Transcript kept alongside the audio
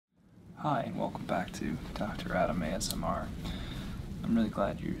Hi, and welcome back to Dr. Adam ASMR. I'm really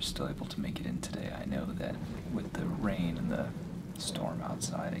glad you're still able to make it in today. I know that with the rain and the storm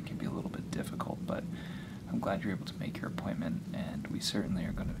outside, it can be a little bit difficult, but I'm glad you're able to make your appointment, and we certainly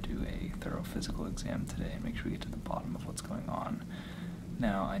are going to do a thorough physical exam today and make sure we get to the bottom of what's going on.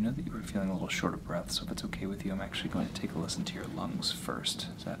 Now, I know that you were feeling a little short of breath, so if it's okay with you, I'm actually going to take a listen to your lungs first.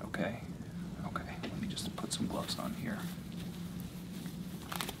 Is that okay? Okay, let me just put some gloves on here.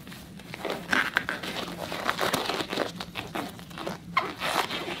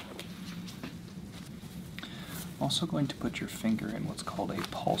 Also going to put your finger in what's called a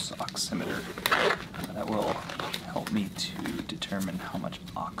pulse oximeter. That will help me to determine how much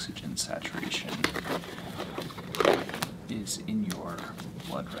oxygen saturation is in your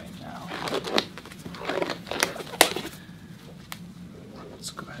blood right now.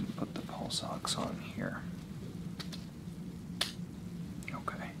 Let's go ahead and put the pulse ox on here.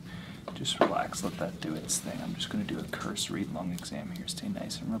 Okay, just relax, let that do its thing. I'm just going to do a cursory lung exam here. Stay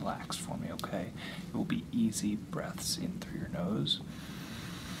nice and relaxed for me, okay? It will be easy breaths in through your nose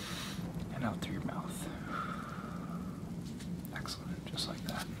and out through your mouth. Excellent, just like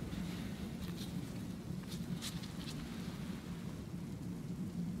that.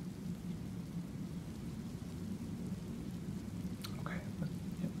 Okay,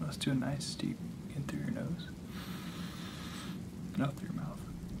 let's do a nice deep in through your nose and out through your mouth.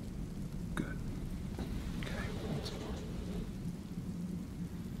 Good. Okay, once more.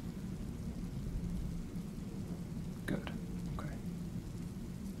 Good. Okay.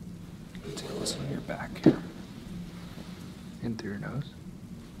 Take a listen to your back here. In through your nose.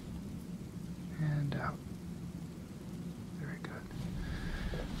 And out. Very good.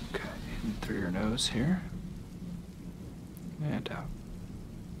 Okay, in through your nose here. And out.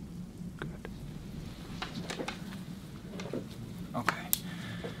 Good. Okay.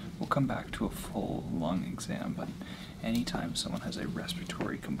 We'll come back to a full lung exam, but anytime someone has a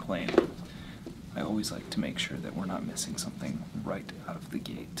respiratory complaint, I always like to make sure that we're not missing something right out of the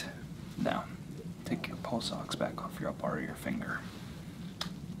gate. Now, take your pulse ox back off your bar of your finger.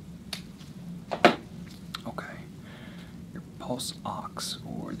 Okay. Your pulse ox,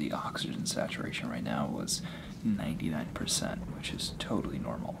 or the oxygen saturation right now, was 99%, which is totally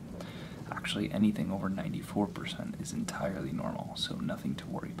normal. Actually, anything over 94% is entirely normal, so nothing to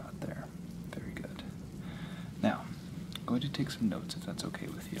worry about there. Very good. Now, I'm going to take some notes if that's okay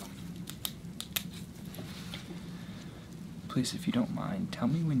with you. Please, if you don't mind, tell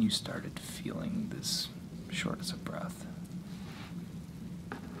me when you started feeling this shortness of breath.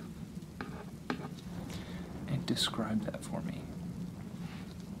 And describe that for me.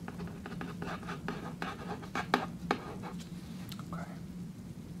 Okay,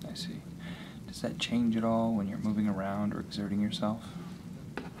 I see. Does that change at all when you're moving around or exerting yourself?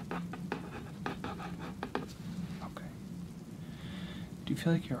 Okay. Do you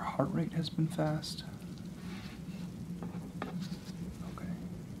feel like your heart rate has been fast?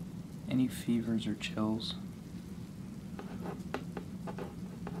 Any fevers or chills?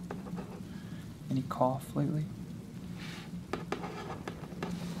 Any cough lately?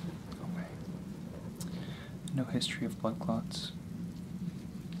 Okay. No history of blood clots?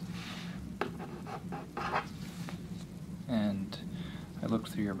 And I looked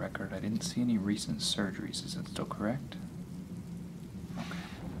through your record. I didn't see any recent surgeries. Is that still correct?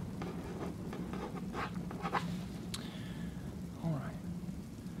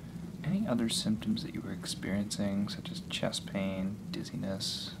 Any other symptoms that you were experiencing, such as chest pain,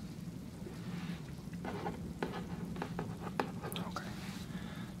 dizziness? Okay.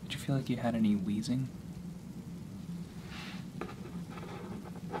 Did you feel like you had any wheezing?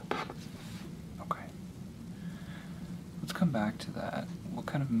 Okay. Let's come back to that. What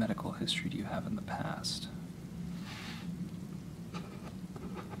kind of medical history do you have in the past?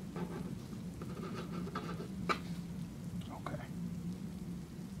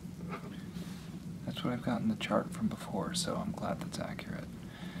 That's what I've got in the chart from before, so I'm glad that's accurate.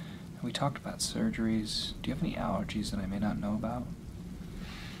 And we talked about surgeries. Do you have any allergies that I may not know about?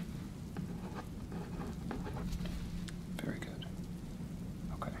 Very good.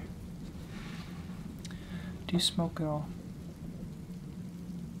 Okay. Do you smoke at all?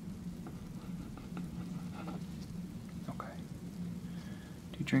 Okay.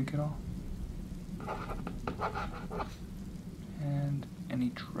 Do you drink at all? And any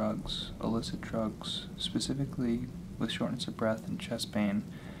drugs, illicit drugs, specifically with shortness of breath and chest pain,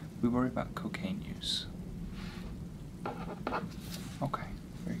 we worry about cocaine use. Okay,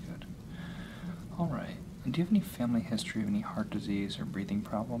 very good. All right, and do you have any family history of any heart disease or breathing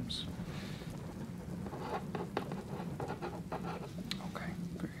problems? Okay,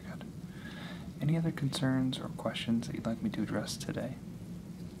 very good. Any other concerns or questions that you'd like me to address today?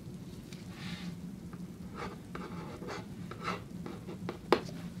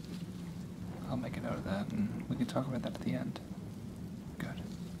 I'll make a note of that, and we can talk about that at the end. Good.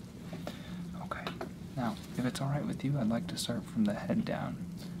 Okay. Now, if it's alright with you, I'd like to start from the head down,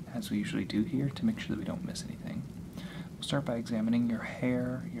 as we usually do here, to make sure that we don't miss anything. We'll start by examining your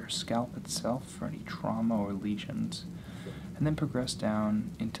hair, your scalp itself for any trauma or lesions, and then progress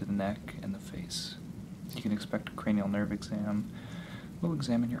down into the neck and the face. You can expect a cranial nerve exam. We'll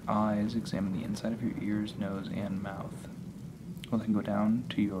examine your eyes, examine the inside of your ears, nose, and mouth. We'll then go down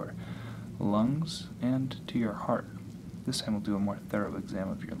to your lungs and to your heart. This time we'll do a more thorough exam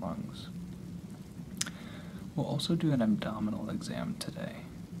of your lungs. We'll also do an abdominal exam today.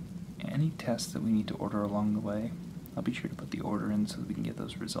 Any tests that we need to order along the way, I'll be sure to put the order in so that we can get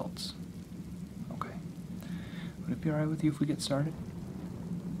those results. Okay. Would it be alright with you if we get started?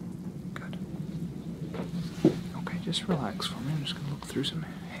 Good. Okay, just relax for me. I'm just going to look through some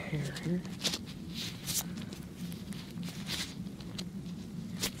hair here.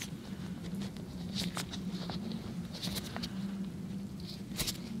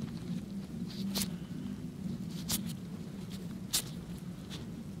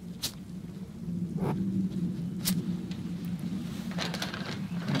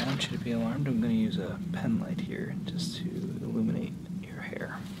 Be alarmed, I'm going to use a pen light here just to illuminate your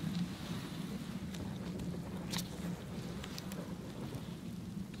hair.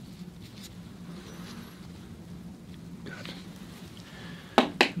 Good.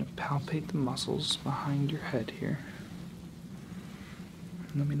 I'm going to palpate the muscles behind your head here.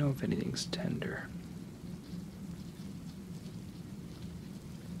 And let me know if anything's tender.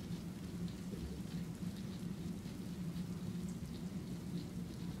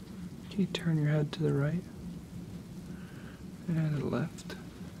 Can you turn your head to the right and the left?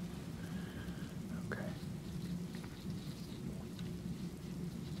 Okay.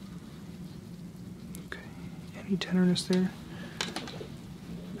 Okay. Any tenderness there?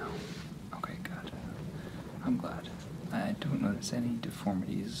 No. Okay, good. I'm glad. I don't notice any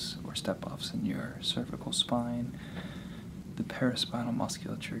deformities or step-offs in your cervical spine. The paraspinal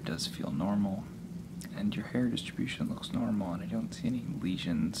musculature does feel normal, and your hair distribution looks normal, and I don't see any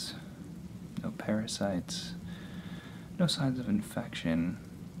lesions. No parasites, no signs of infection,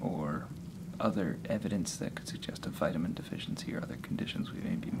 or other evidence that could suggest a vitamin deficiency or other conditions we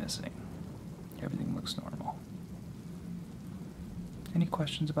may be missing. Everything looks normal. Any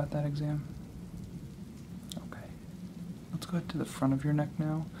questions about that exam? Okay. Let's go ahead to the front of your neck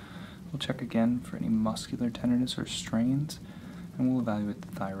now. We'll check again for any muscular tenderness or strains, and we'll evaluate the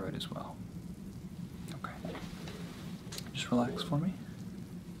thyroid as well. Okay. Just relax for me.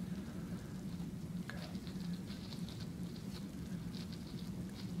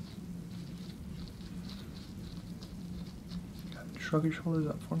 Shrug your shoulders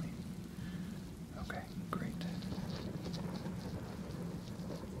up for me. Okay, great.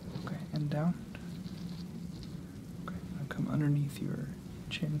 Okay, and down. Okay, now come underneath your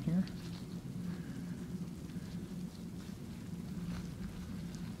chin here.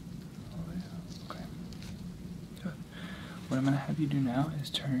 Okay, good. What I'm going to have you do now is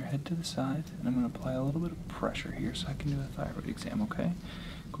turn your head to the side, and I'm going to apply a little bit of pressure here so I can do a thyroid exam, okay?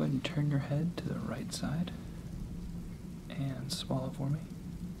 Go ahead and turn your head to the right side. And swallow for me.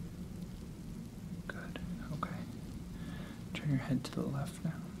 Good. Okay. Turn your head to the left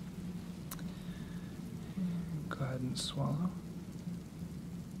now. And go ahead and swallow.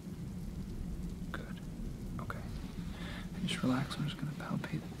 Good. Okay. And just relax. I'm just going to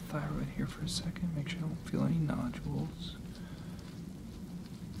palpate the thyroid here for a second. Make sure I don't feel any nodules.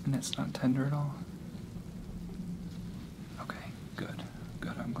 And it's not tender at all. Okay. Good.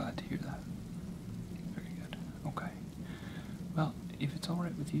 Good. I'm glad to hear that. Very good. Okay. Well, if it's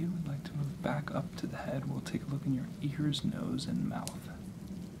alright with you, I'd like to move back up to the head. We'll take a look in your ears, nose, and mouth.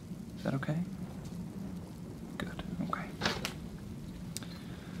 Is that okay? Good, okay.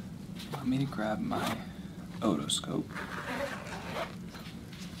 Allow me to grab my otoscope.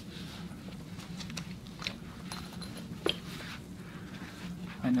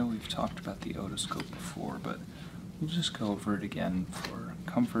 I know we've talked about the otoscope before, but we'll just go over it again for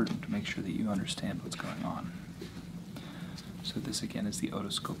comfort and to make sure that you understand what's going on. So this again is the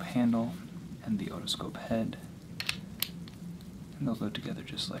otoscope handle and the otoscope head, and they'll go together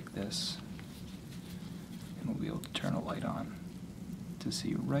just like this, and we'll be able to turn a light on to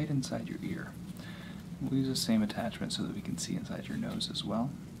see right inside your ear. We'll use the same attachment so that we can see inside your nose as well.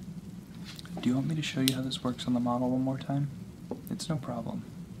 Do you want me to show you how this works on the model one more time? It's no problem.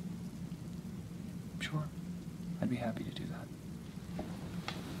 Sure, I'd be happy to do that.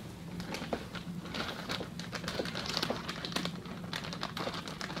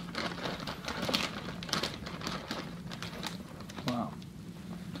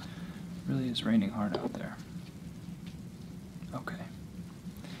 It's raining hard out there. Okay.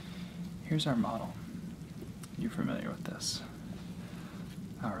 Here's our model. You're familiar with this.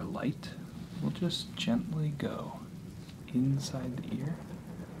 Our light will just gently go inside the ear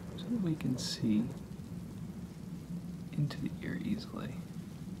so that we can see into the ear easily.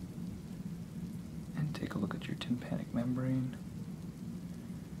 And take a look at your tympanic membrane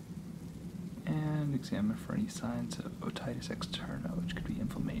and examine for any signs of otitis externa, which could be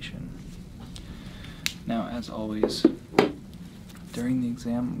inflammation. Now, as always, during the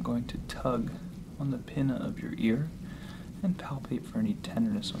exam, I'm going to tug on the pinna of your ear and palpate for any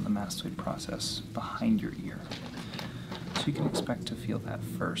tenderness on the mastoid process behind your ear. So you can expect to feel that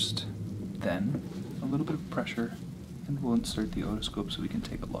first, then a little bit of pressure, and we'll insert the otoscope so we can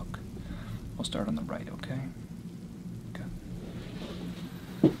take a look. We'll start on the right, okay? Good.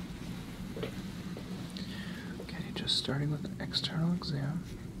 Okay, just starting with an external exam.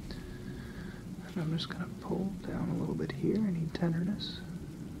 And I'm just going to pull down a little bit here. Any tenderness?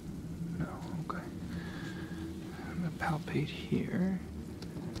 No, okay. I'm going to palpate here.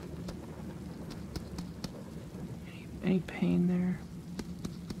 Any pain there?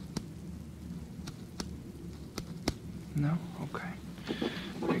 No? Okay.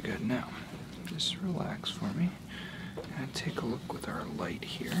 Very good. Now, just relax for me. And take a look with our light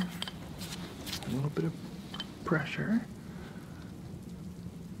here. A little bit of pressure.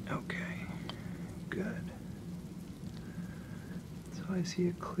 Okay. Good. So I see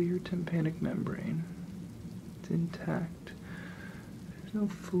a clear tympanic membrane. It's intact. There's no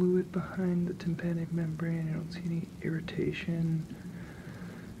fluid behind the tympanic membrane. I don't see any irritation.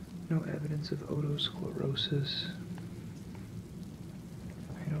 No evidence of otosclerosis.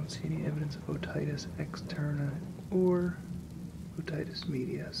 I don't see any evidence of otitis externa or otitis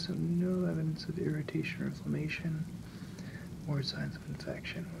media, so no evidence of irritation or inflammation or signs of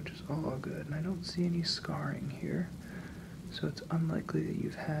infection, which is all good. And I don't see any scarring here, so it's unlikely that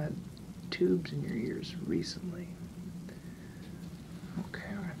you've had tubes in your ears recently. Okay,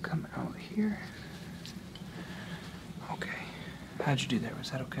 we're gonna come out here. Okay, how'd you do there? Was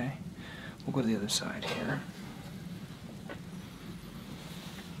that okay? We'll go to the other side here.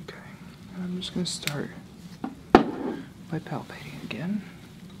 Okay, I'm just gonna start by palpating again.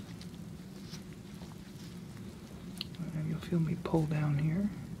 And you'll feel me pull down here.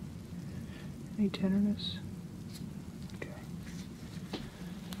 Any tenderness? Okay.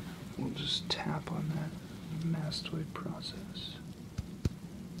 We'll just tap on that mastoid process.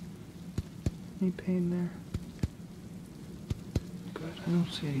 Any pain there? Good. I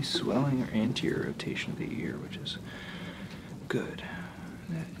don't see any swelling or anterior rotation of the ear, which is good.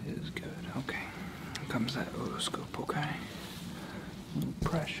 That is good. Okay. Here comes that otoscope, okay? A little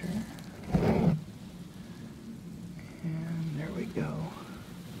pressure. And there we go.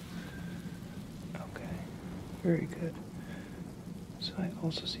 Okay. Very good. So I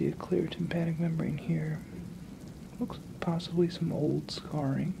also see a clear tympanic membrane here. Looks like possibly some old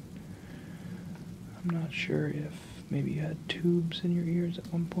scarring. I'm not sure if maybe you had tubes in your ears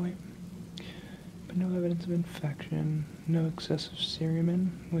at one point. But no evidence of infection, no excessive cerumen,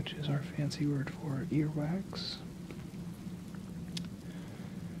 which is our fancy word for earwax.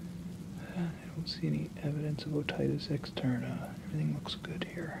 I don't see any evidence of otitis externa. Everything looks good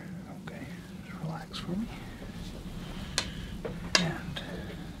here. Okay, just relax for me. And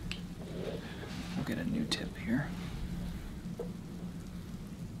we'll get a new tip here.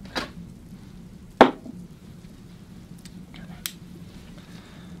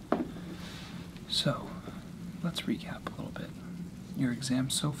 So, let's recap a little bit. Your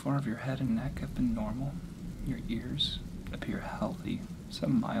exams so far of your head and neck have been normal. Your ears appear healthy.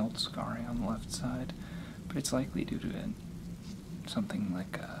 Some mild scarring on the left side, but it's likely due to something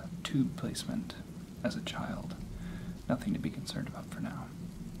like a tube placement as a child. Nothing to be concerned about for now.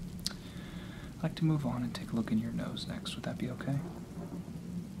 I'd like to move on and take a look in your nose next. Would that be okay?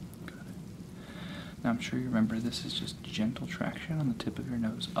 Good. Now I'm sure you remember this is just gentle traction on the tip of your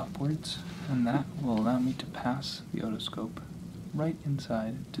nose upwards, and that will allow me to pass the otoscope right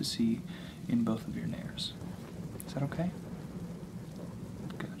inside to see in both of your nares. Is that okay?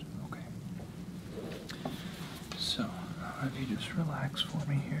 Good, okay. So, if you just relax for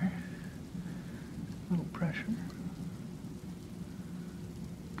me here. A little pressure.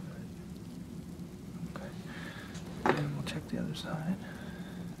 Good. Okay. And we'll check the other side.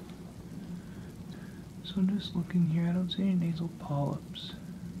 So I'm just looking here. I don't see any nasal polyps.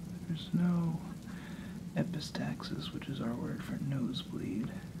 There's no epistaxis, which is our word for nosebleed.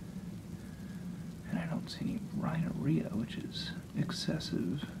 And I don't see any rhinorrhea, which is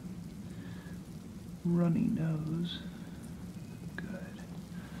excessive runny nose. Good.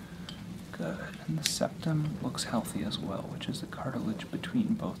 Good. And the septum looks healthy as well, which is the cartilage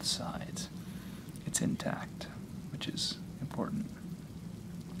between both sides. It's intact, which is important.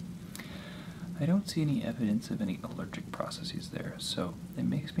 I don't see any evidence of any allergic processes there, so it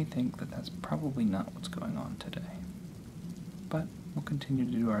makes me think that that's probably not what's going on today. But we'll continue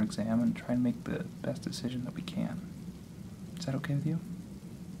to do our exam and try and make the best decision that we can. Is that okay with you?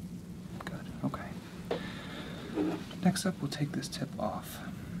 Good, okay. Next up, we'll take this tip off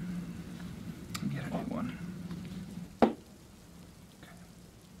and get a new one. Okay.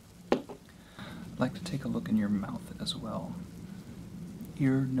 I'd like to take a look in your mouth as well.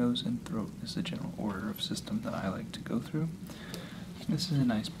 Ear, nose, and throat is the general order of system that I like to go through. This is a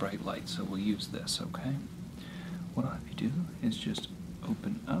nice bright light, so we'll use this, okay? What I'll have you do is just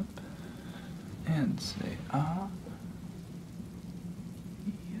open up and say, ah.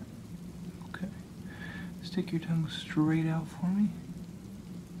 Yeah. Okay. Stick your tongue straight out for me.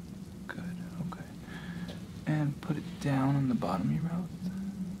 Good, okay. And put it down on the bottom of your mouth.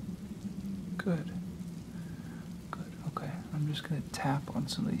 Good. Okay, I'm just going to tap on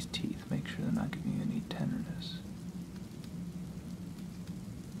some of these teeth, make sure they're not giving you any tenderness.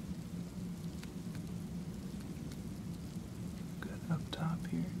 Good, up top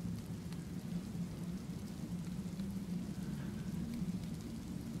here.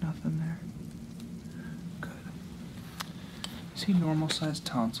 Nothing there. Good. You see normal-sized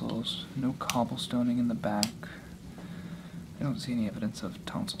tonsils, no cobblestoning in the back. I don't see any evidence of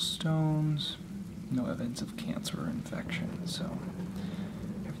tonsil stones. No evidence of cancer or infection, so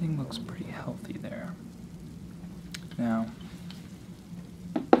everything looks pretty healthy there. Now,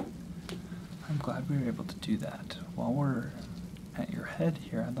 I'm glad we were able to do that. While we're at your head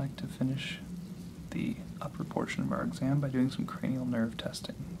here, I'd like to finish the upper portion of our exam by doing some cranial nerve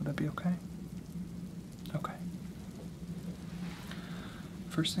testing. Would that be okay? Okay.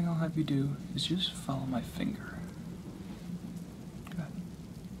 First thing I'll have you do is just follow my finger.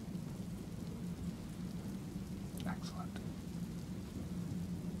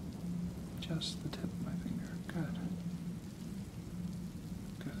 Just the tip of my finger. Good.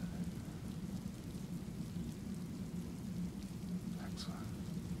 Good. Excellent.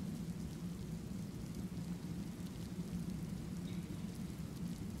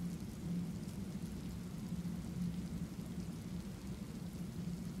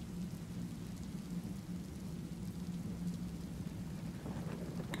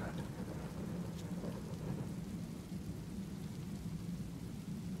 Good.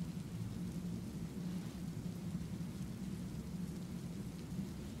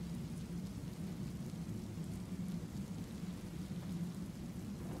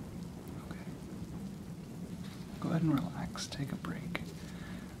 Go ahead and relax, take a break.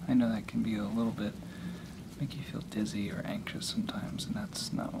 I know that can be a little bit, make you feel dizzy or anxious sometimes, and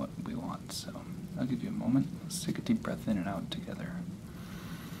that's not what we want, so I'll give you a moment. Let's take a deep breath in and out together.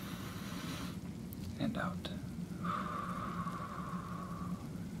 And out.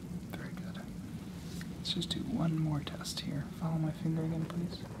 Very good. Let's just do one more test here. Follow my finger again,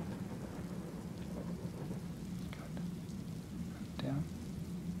 please. Good. Down.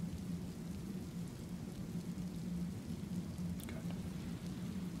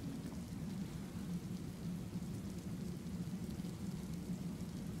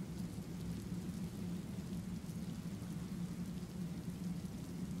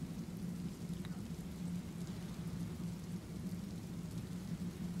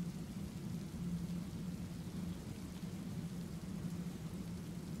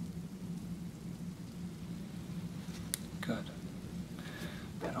 Good.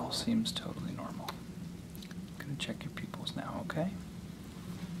 That all seems totally normal. I'm going to check your pupils now, okay?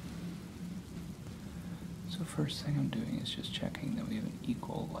 So first thing I'm doing is just checking that we have an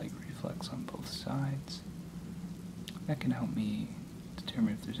equal light reflex on both sides. That can help me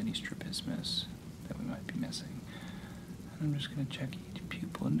determine if there's any strabismus that we might be missing. And I'm just going to check each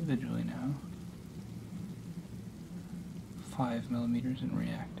pupil individually now. 5 millimeters in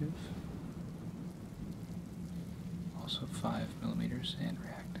reactive. Also 5 millimeters and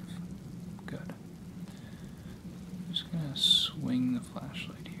reactive. Good. I'm just going to swing the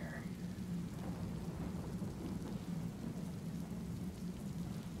flashlight here.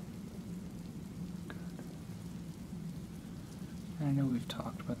 Good. And I know we've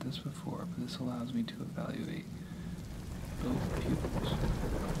talked about this before, but this allows me to evaluate both pupils.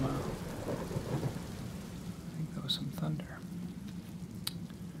 Wow. I think that was some thunder.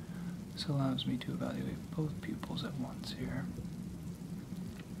 This allows me to evaluate both pupils at once here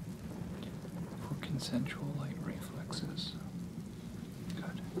for consensual light reflexes.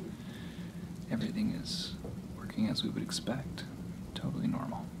 Good. Everything is working as we would expect. Totally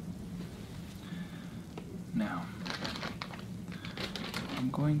normal. Now, I'm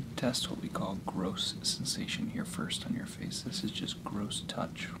going to test what we call gross sensation here first on your face. This is just gross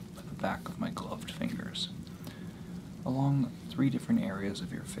touch with the back of my gloved fingers along 3 different areas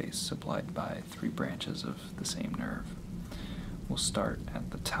of your face supplied by 3 branches of the same nerve. We'll start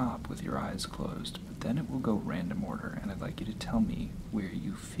at the top with your eyes closed, but then it will go random order, and I'd like you to tell me where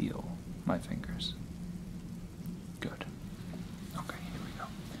you feel my fingers. Good. Okay, here we go.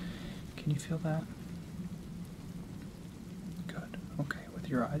 Can you feel that? Good. Okay, with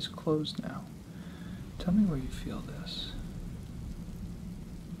your eyes closed now, tell me where you feel this.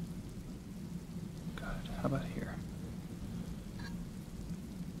 Good. How about here?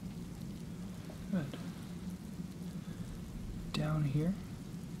 Good. Down here?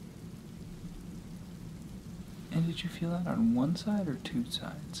 And did you feel that on one side or 2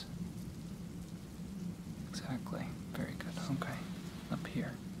 sides? Exactly. Very good. Okay. Up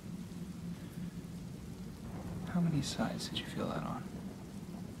here. How many sides did you feel that on?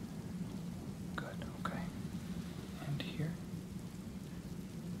 Good. Okay. And here?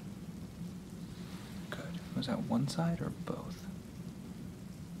 Good. Was that one side or both?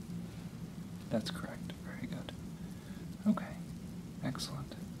 That's correct. Very good. Okay.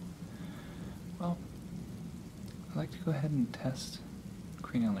 Excellent. Well, I'd like to go ahead and test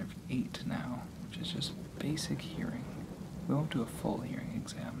cranial nerve 8 now, which is just basic hearing. We won't do a full hearing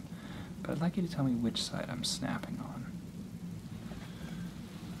exam, but I'd like you to tell me which side I'm snapping on.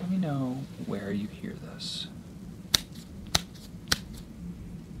 Let me know where you hear this.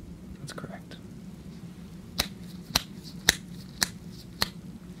 That's correct.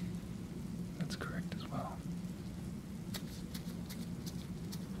 That's correct as well.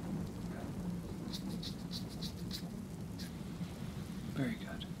 Very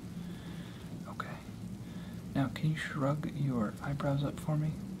good. Okay. Now, can you shrug your eyebrows up for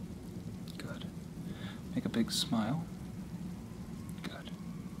me? Good. Make a big smile. Good.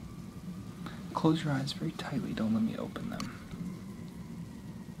 Close your eyes very tightly. Don't let me open them.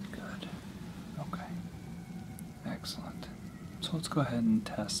 Good. Okay. Excellent. So let's go ahead and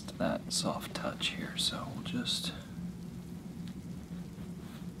test that soft touch here. So we'll just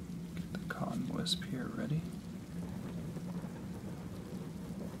get the cotton wisp here ready.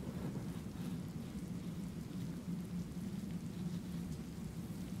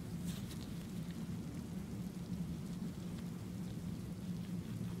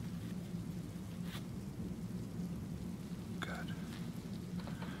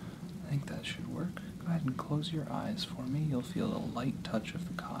 I think that should work. Go ahead and close your eyes for me. You'll feel a light touch of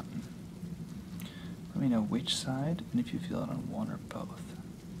the cotton. Let me know which side and if you feel it on one or both.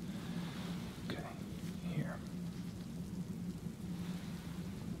 Okay, here.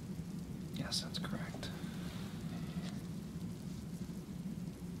 Yes, that's correct.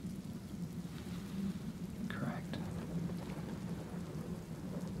 Correct.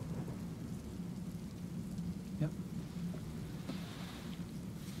 Yep.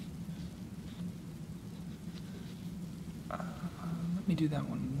 Let me do that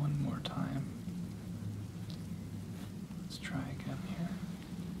one more time. Let's try again here.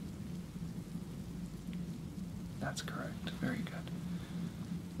 That's correct. Very good.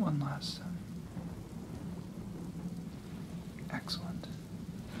 One last time. Excellent.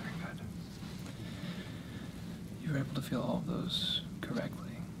 Very good. You were able to feel all of those correctly.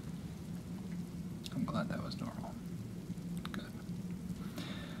 I'm glad that was normal. Good.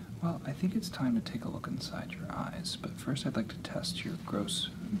 Well, I think it's time to take a look inside your eyes, but first I'd like to test your gross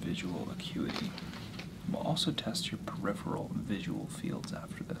visual acuity. We'll also test your peripheral visual fields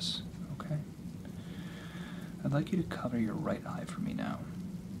after this, okay? I'd like you to cover your right eye for me now.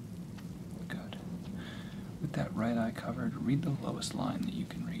 Good. With that right eye covered, read the lowest line that you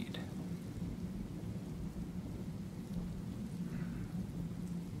can read.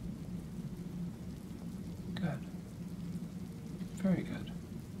 Good. Very good.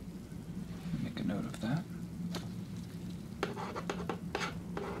 Make a note of that.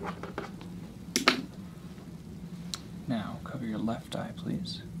 Now, cover your left eye,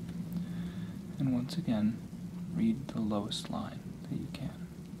 please. And once again, read the lowest line that you can.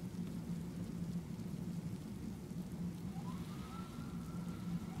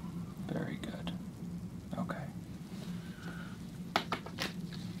 Very good. Okay.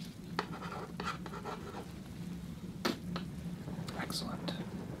 Excellent.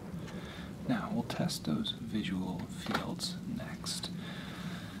 Now, we'll test those visual fields next.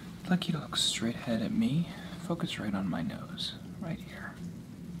 I'd like you to look straight ahead at me. Focus right on my nose, right here.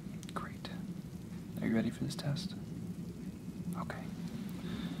 Great. Are you ready for this test? Okay.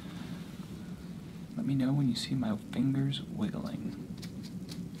 Let me know when you see my fingers wiggling.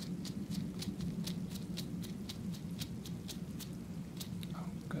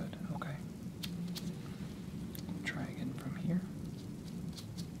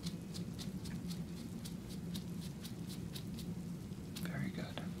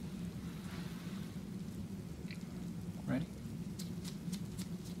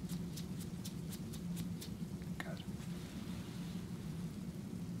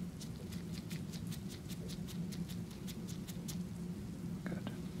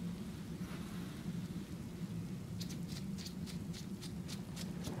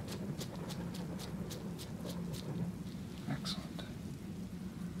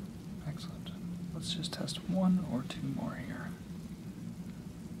 one or two more here.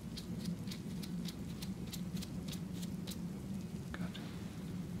 Good.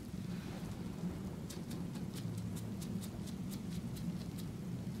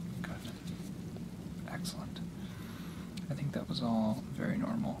 Good. Excellent. I think that was all very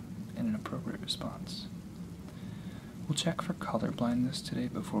normal and an appropriate response. We'll check for color blindness today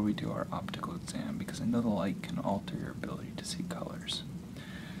before we do our optical exam because I know the light can alter your ability to see colors.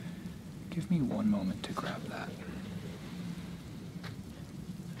 Give me one moment to grab that.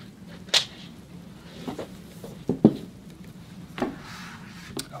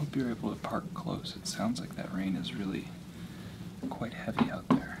 I hope you're able to park close. It sounds like that rain is really quite heavy out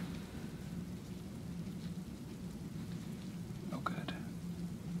there. Oh, good.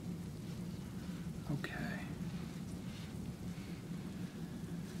 Okay.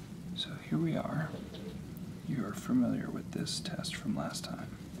 So here we are. You are familiar with this test from last time.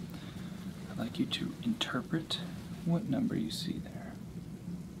 I'd like you to interpret what number you see there.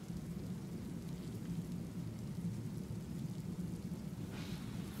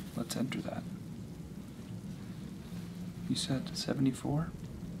 Let's enter that. You said 74?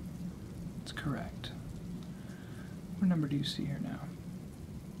 That's correct. What number do you see here now?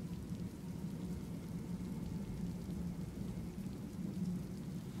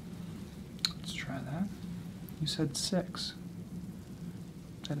 Let's try that. You said 6.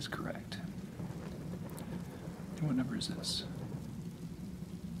 That is correct. And what number is this?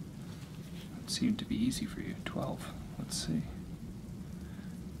 It seemed to be easy for you. 12. Let's see.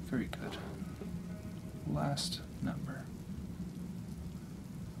 Very good. Last number.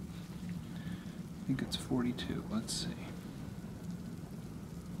 I think it's 42. Let's see.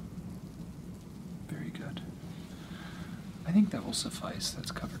 Very good. I think that will suffice.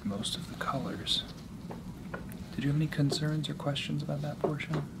 That's covered most of the colors. Did you have any concerns or questions about that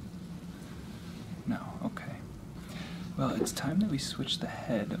portion? No, okay. Well, it's time that we switch the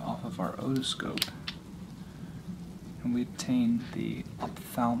head off of our otoscope and we obtain the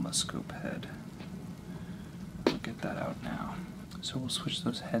ophthalmoscope head. We'll get that out now. So we'll switch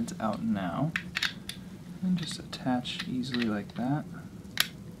those heads out now and just attach easily like that.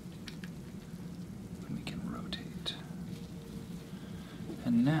 And we can rotate.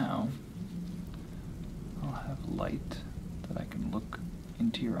 And now I'll have light that I can look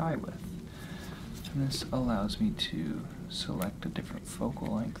into your eye with. And this allows me to select a different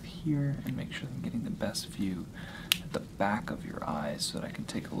focal length here and make sure I'm getting the best view at the back of your eye so that I can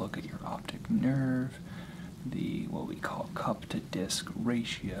take a look at your optic nerve, the what we call cup to disc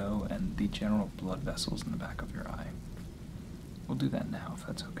ratio, and the general blood vessels in the back of your eye. We'll do that now if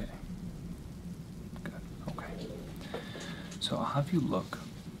that's okay. Good, okay. So I'll have you look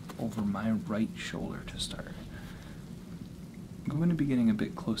over my right shoulder to start. I'm going to be getting a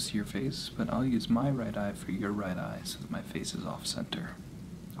bit close to your face, but I'll use my right eye for your right eye so that my face is off center.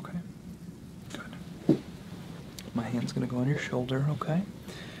 Okay? Good. My hand's going to go on your shoulder, okay?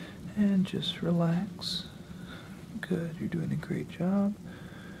 And just relax. Good, you're doing a great job.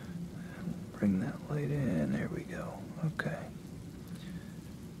 Bring that light in, there we go. Okay.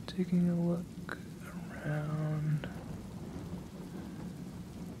 Taking a look around.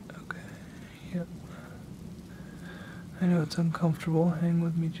 Okay, yep. I know it's uncomfortable. Hang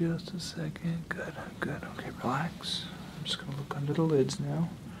with me just a second. Good, good. Okay, relax. I'm just going to look under the lids now.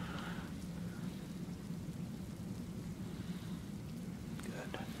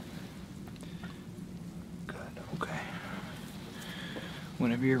 Good. Good, okay.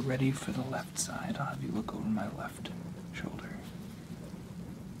 Whenever you're ready for the left side, I'll have you look over my left shoulder.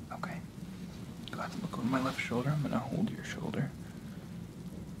 Okay. Go ahead and look over my left shoulder. I'm going to hold your shoulder.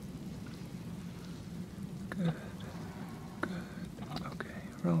 Good.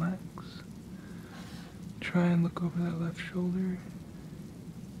 Relax. Try and look over that left shoulder.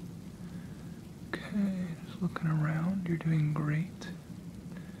 Okay, just looking around. You're doing great.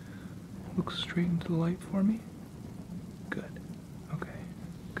 Look straight into the light for me. Good. Okay.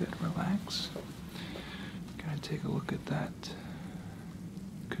 Good. Relax. Gonna take a look at that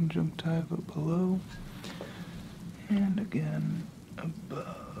conjunctiva below. And again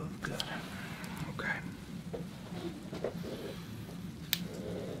above. Good. Okay.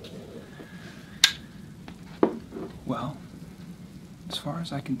 Well, as far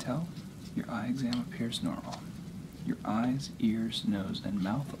as I can tell, your eye exam appears normal. Your eyes, ears, nose, and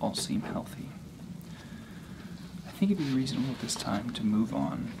mouth all seem healthy. I think it'd be reasonable at this time to move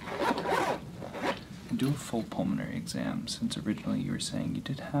on and do a full pulmonary exam, since originally you were saying you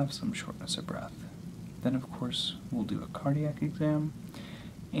did have some shortness of breath. Then, of course, we'll do a cardiac exam,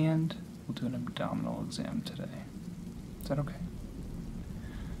 and we'll do an abdominal exam today. Is that okay?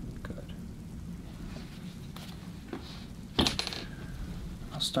 Good.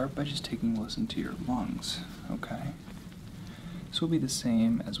 start by just taking a listen to your lungs, okay? This will be the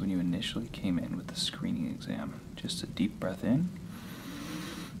same as when you initially came in with the screening exam. Just a deep breath in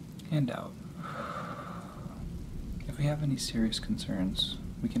and out. If we have any serious concerns,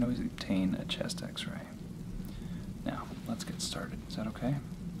 we can always obtain a chest x-ray. Now, let's get started. Is that okay?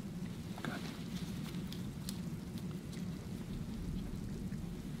 Good.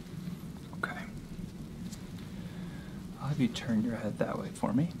 Okay. I'll have you turn your head that way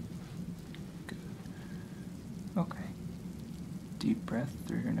for me. Good. Okay. Deep breath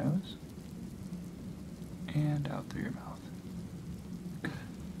through your nose and out through your mouth. Good.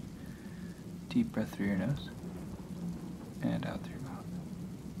 Deep breath through your nose and out through your mouth.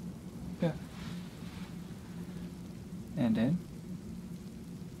 Good. And in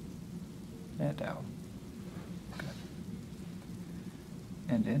and out. Good.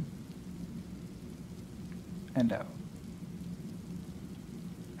 And in and out.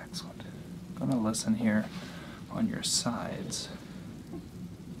 Excellent. I'm going to listen here on your sides.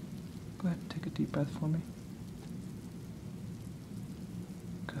 Go ahead and take a deep breath for me.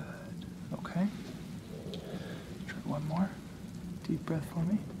 Good. Okay. Try one more. Deep breath for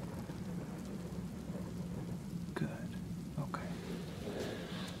me. Good. Okay.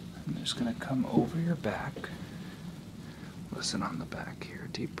 I'm just going to come over your back. Listen on the back here.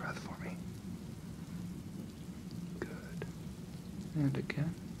 Deep breath for me. Good. And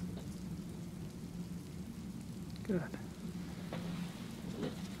again. Good.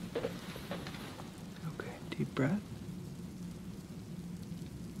 Okay, deep breath.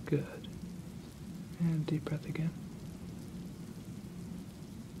 Good. And deep breath again.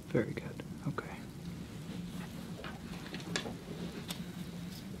 Very good. Okay.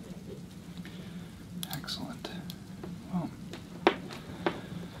 Excellent. Well,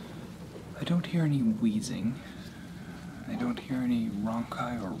 I don't hear any wheezing. I don't hear any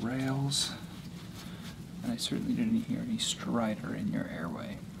rhonchi or rales. And I certainly didn't hear any stridor in your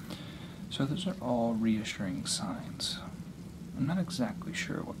airway. So those are all reassuring signs. I'm not exactly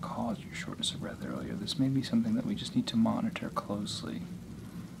sure what caused your shortness of breath earlier. This may be something that we just need to monitor closely.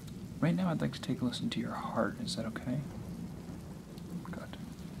 Right now I'd like to take a listen to your heart. Is that okay? Good.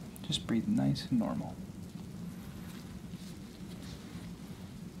 Just breathe nice and normal.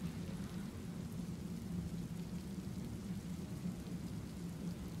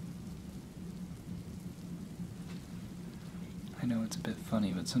 I know it's a bit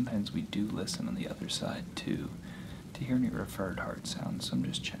funny, but sometimes we do listen on the other side too to hear any referred heart sounds, so I'm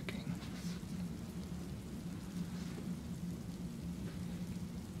just checking.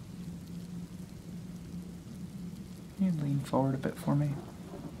 Can you lean forward a bit for me?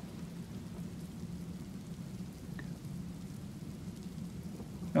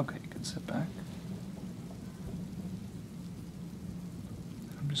 Okay, you can sit back.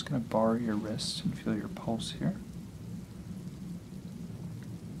 I'm just going to bar your wrist and feel your pulse here.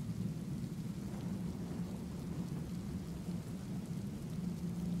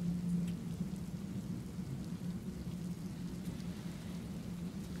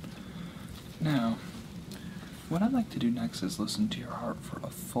 Now, what I'd like to do next is listen to your heart for a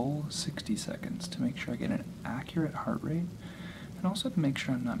full 60 seconds to make sure I get an accurate heart rate and also to make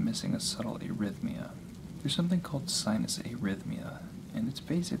sure I'm not missing a subtle arrhythmia. There's something called sinus arrhythmia, and it's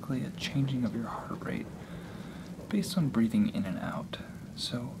basically a changing of your heart rate based on breathing in and out.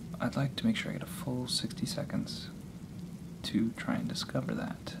 So I'd like to make sure I get a full 60 seconds to try and discover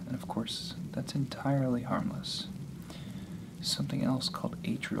that. And of course, that's entirely harmless. Something else called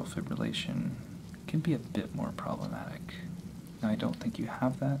atrial fibrillation can be a bit more problematic. Now, I don't think you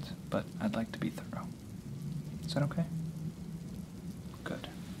have that, but I'd like to be thorough. Is that okay? Good.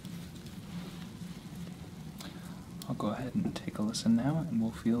 I'll go ahead and take a listen now, and we'll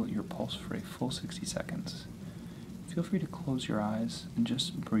feel your pulse for a full 60 seconds. Feel free to close your eyes and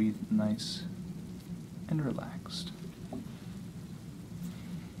just breathe nice and relaxed.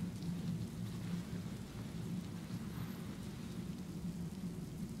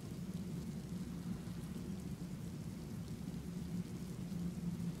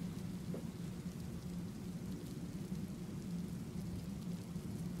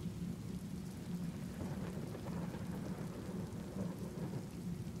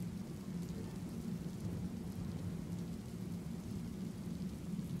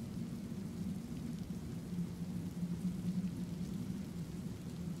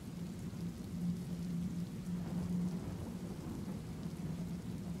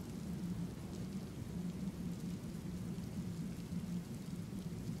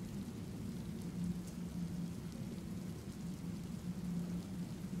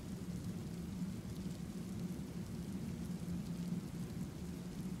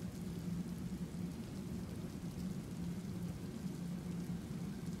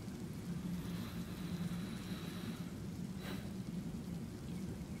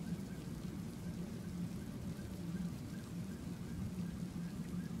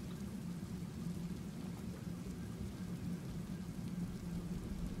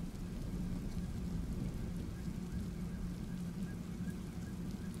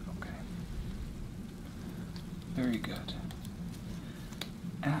 good.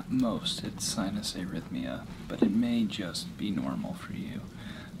 At most, it's sinus arrhythmia, but it may just be normal for you.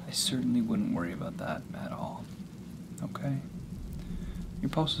 I certainly wouldn't worry about that at all. Okay? Your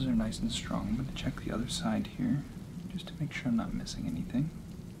pulses are nice and strong. I'm going to check the other side here, just to make sure I'm not missing anything.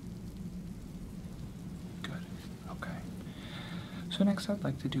 Good. Okay. So next I'd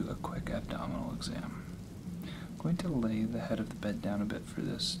like to do a quick abdominal exam. I'm going to lay the head of the bed down a bit for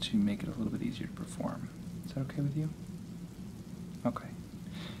this to make it a little bit easier to perform. Is that okay with you? Okay.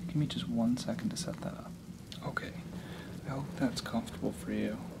 Give me just 1 second to set that up. Okay. I hope that's comfortable for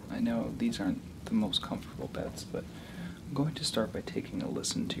you. I know these aren't the most comfortable beds, but I'm going to start by taking a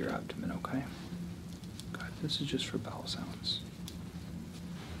listen to your abdomen, okay? Good. This is just for bowel sounds.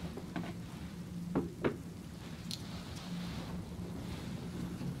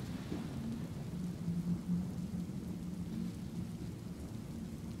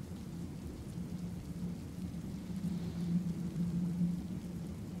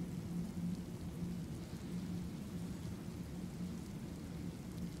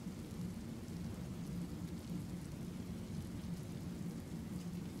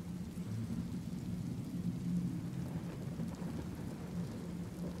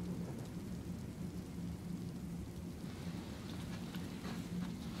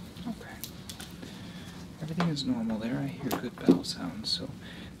 Everything is normal there. I hear good bowel sounds, so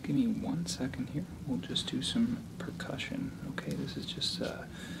give me 1 second here. We'll just do some percussion, okay? This is just a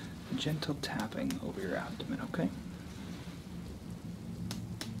gentle tapping over your abdomen, okay?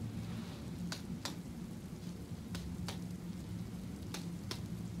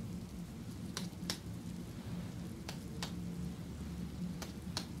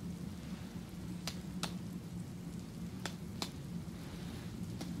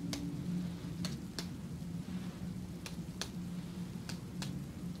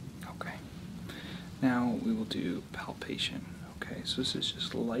 Now we will do palpation. Okay, so this is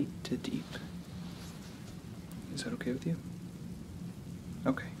just light to deep. Is that okay with you?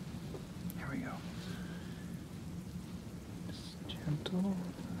 Okay, here we go. Just gentle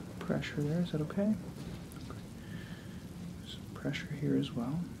pressure there, is that okay? Okay. Some pressure here as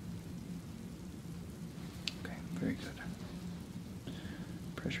well. Okay, very good.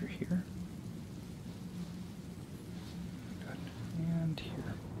 Pressure here. Good. And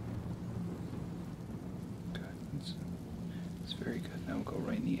here. It's very good. Now we'll go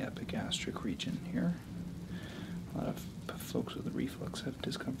right in the epigastric region here. A lot of folks with reflux have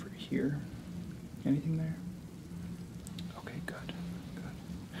discomfort here. Anything there? Okay, good. Good.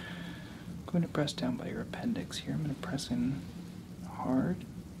 I'm going to press down by your appendix here. I'm going to press in hard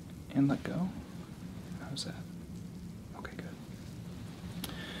and let go. How's that? Okay,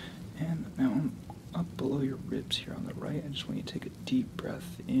 good. And now I'm up below your ribs here on the right. I just want you to take a deep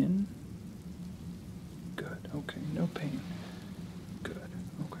breath in. Good. Okay, no pain. Good.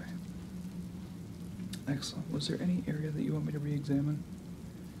 Okay. Excellent. Was there any area that you want me to re-examine?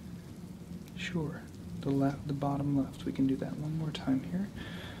 Sure. The bottom left. We can do that one more time here.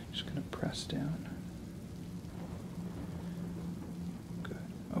 Just gonna press down. Good.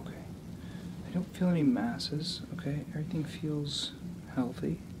 Okay. I don't feel any masses. Okay. Everything feels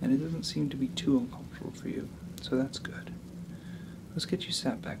healthy, and it doesn't seem to be too uncomfortable for you. So that's good. Let's get you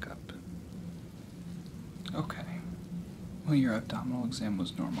sat back up. Okay. Well, your abdominal exam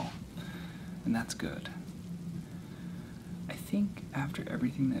was normal, and that's good. I think after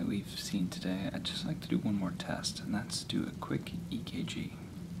everything that we've seen today, I'd just like to do one more test, and that's do a quick EKG.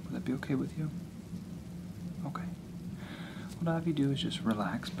 Would that be okay with you? Okay. What I'll have you do is just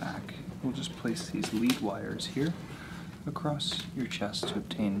relax back. We'll just place these lead wires here across your chest to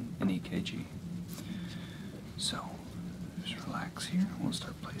obtain an EKG. So, just relax here. We'll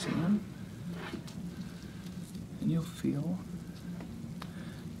start placing them. And you'll feel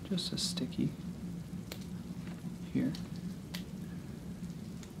just a sticky here.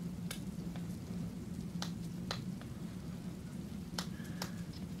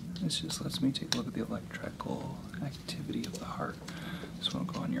 This just lets me take a look at the electrical activity of the heart. This one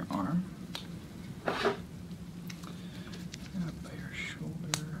will go on your arm. And up by your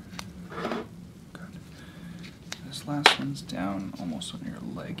shoulder. Good. This last one's down almost on your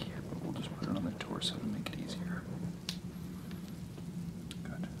leg here, but we'll just put it on the torso to make it easier.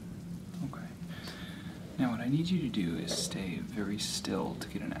 Good. Okay. Now what I need you to do is stay very still to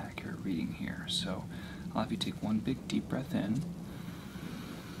get an accurate reading here. So I'll have you take one big deep breath in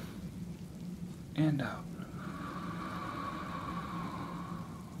and out.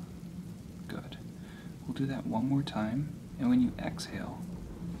 Good. We'll do that one more time, and when you exhale,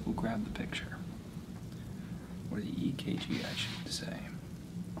 we'll grab the picture. Or the EKG, I should say.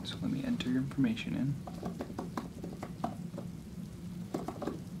 So let me enter your information in.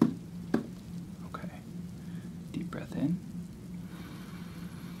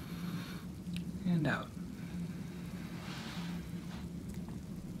 find out.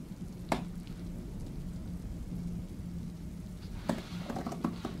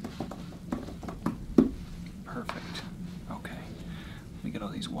 Perfect. Okay. Let me get all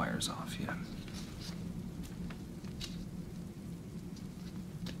these wires off you.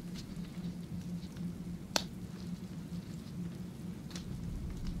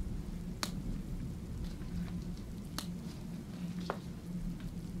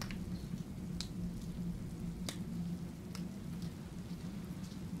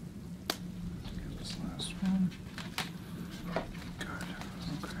 This last one. Good.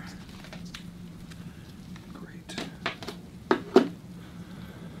 Okay. Great.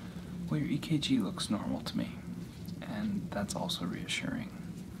 Well, your EKG looks normal to me, and that's also reassuring.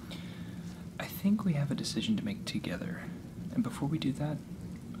 I think we have a decision to make together, and before we do that,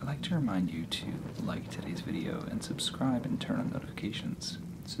 I'd like to remind you to like today's video and subscribe and turn on notifications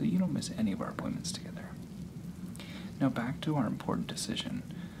so that you don't miss any of our appointments together. Now back to our important decision.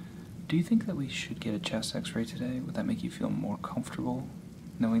 Do you think that we should get a chest x-ray today? Would that make you feel more comfortable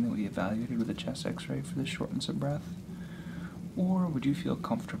knowing that we evaluated with a chest x-ray for the shortness of breath? Or would you feel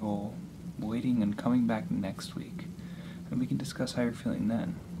comfortable waiting and coming back next week, and we can discuss how you're feeling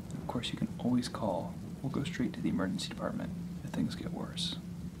then? Of course, you can always call. We'll go straight to the emergency department if things get worse.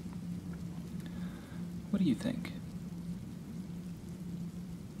 What do you think?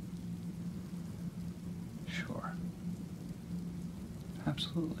 Sure.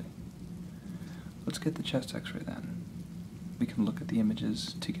 Absolutely. Let's get the chest x-ray then. We can look at the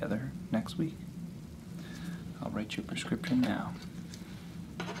images together next week. I'll write you a prescription now.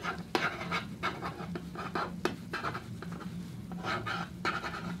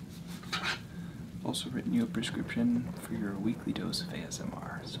 Also written you a prescription for your weekly dose of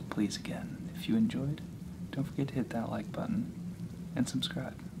ASMR, so please again, if you enjoyed, don't forget to hit that like button and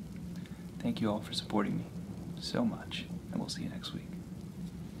subscribe. Thank you all for supporting me so much, and we'll see you next week.